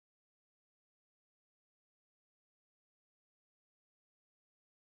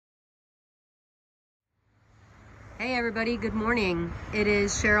Hey everybody, good morning. It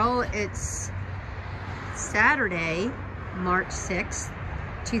is Cheryl. It's Saturday, March 6th,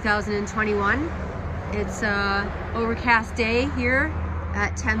 2021. It's a overcast day here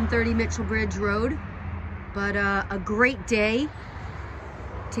at 1030 Mitchell Bridge Road, but a great day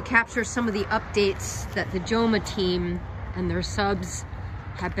to capture some of the updates that the JOMA team and their subs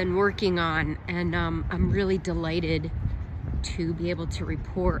have been working on, and I'm really delighted to be able to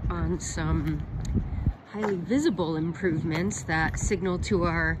report on some highly visible improvements that signal to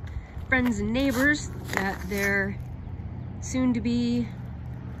our friends and neighbors that their soon-to-be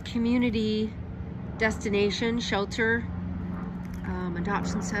community destination, shelter,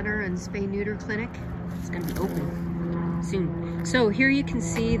 adoption center, and spay-neuter clinic is going to be open soon. So here you can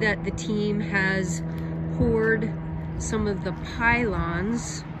see that the team has poured some of the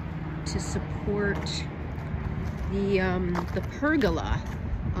pylons to support the pergola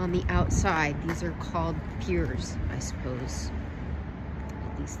on the outside. These are called piers, I suppose.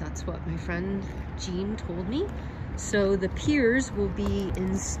 At least that's what my friend Jean told me. So the piers will be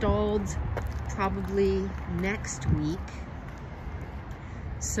installed probably next week.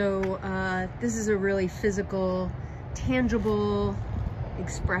 So this is a really physical, tangible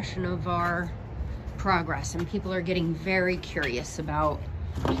expression of our progress, and people are getting very curious about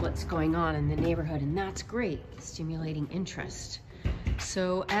what's going on in the neighborhood, and that's great, stimulating interest.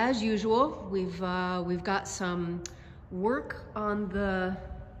 So as usual, we've got some work on the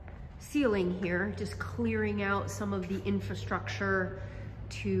ceiling here, just clearing out some of the infrastructure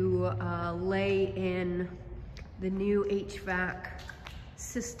to lay in the new HVAC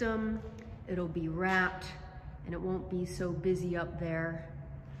system. It'll be wrapped and it won't be so busy up there.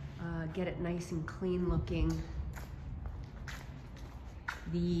 Get it nice and clean looking.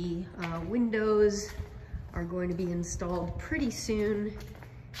 The windows are going to be installed pretty soon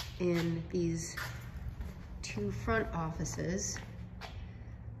in these two front offices.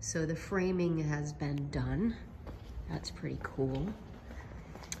 So the framing has been done. That's pretty cool.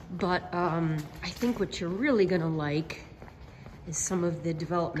 But I think what you're really gonna like is some of the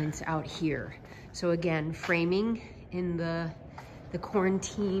developments out here. So again, framing in the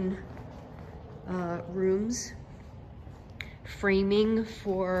quarantine rooms, framing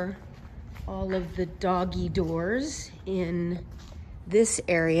for all of the doggy doors in this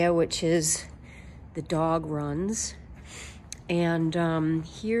area, which is the dog runs. And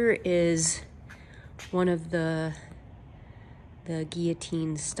here is one of the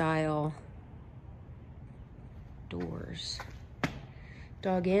guillotine style doors.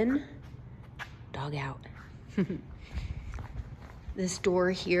 Dog in, dog out. This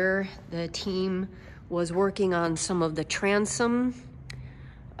door here, the team was working on some of the transom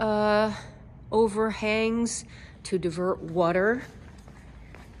overhangs to divert water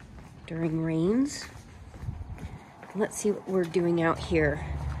during rains. Let's see what we're doing out here.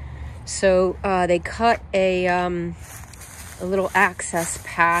 So they cut a little access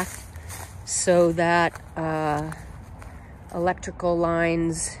path so that electrical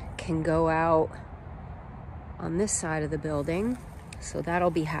lines can go out on this side of the building. So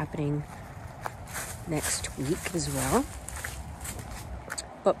that'll be happening next week as well.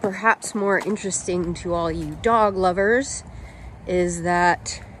 But perhaps more interesting to all you dog lovers is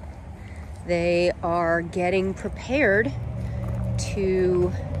that they are getting prepared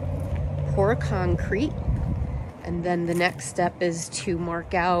to pour concrete, and then the next step is to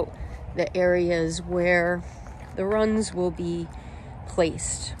mark out the areas where the runs will be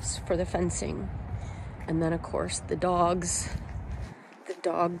placed for the fencing. And then of course the dog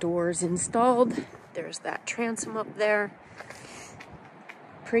doors installed. There's that transom up there.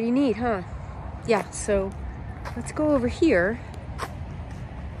 Pretty neat, huh? Yeah, so let's go over here.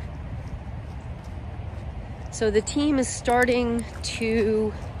 So the team is starting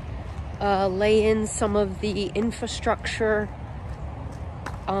to lay in some of the infrastructure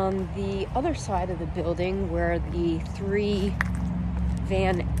on the other side of the building where the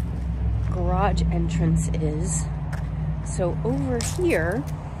 3-van garage entrance is. So over here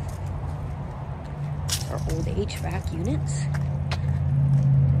are old HVAC units.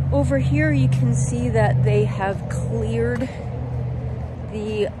 Over here you can see that they have cleared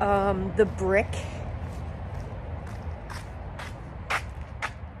the brick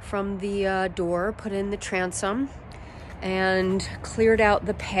from the door, put in the transom, and cleared out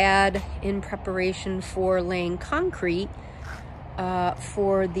the pad in preparation for laying concrete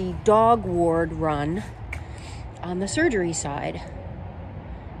for the dog ward run on the surgery side,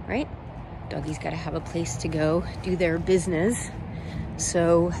 right? Doggies gotta have a place to go do their business.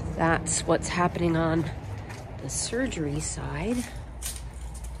 So that's what's happening on the surgery side.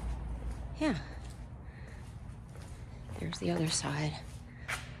 Yeah. There's the other side.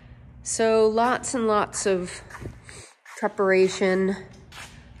 So lots and lots of preparation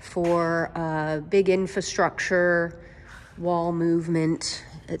for big infrastructure, wall movement,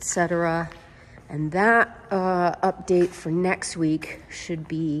 etc. And that update for next week should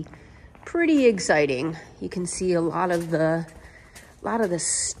be pretty exciting. You can see a lot of the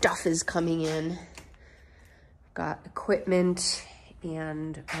stuff is coming in. Got equipment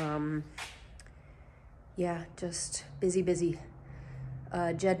and yeah, just busy.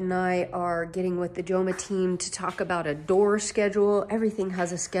 Jed and I are getting with the JOMA team to talk about a door schedule. Everything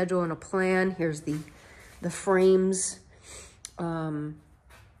has a schedule and a plan. Here's the frames. The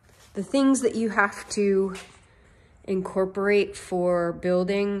things that you have to incorporate for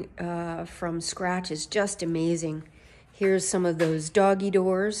building from scratch is just amazing. Here's some of those doggy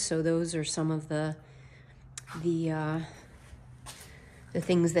doors. So those are some of the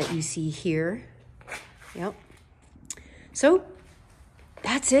things that you see here. Yep. So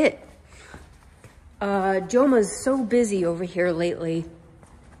that's it. JOMA's so busy over here lately.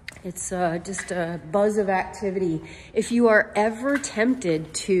 It's just a buzz of activity. If you are ever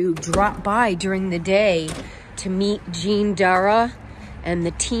tempted to drop by during the day to meet Jean Dara and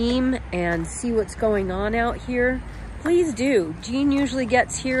the team and see what's going on out here, please do. Jean usually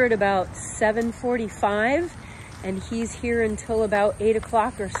gets here at about 7:45 and he's here until about 8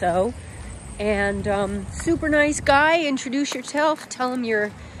 o'clock or so. And super nice guy. Introduce yourself. Tell him you're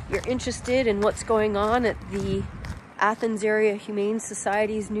interested in what's going on at the Athens Area Humane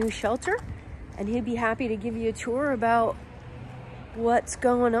Society's new shelter, and he'd be happy to give you a tour about what's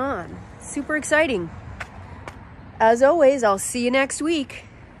going on. Super exciting. As always, I'll see you next week.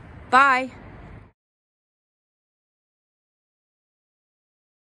 Bye.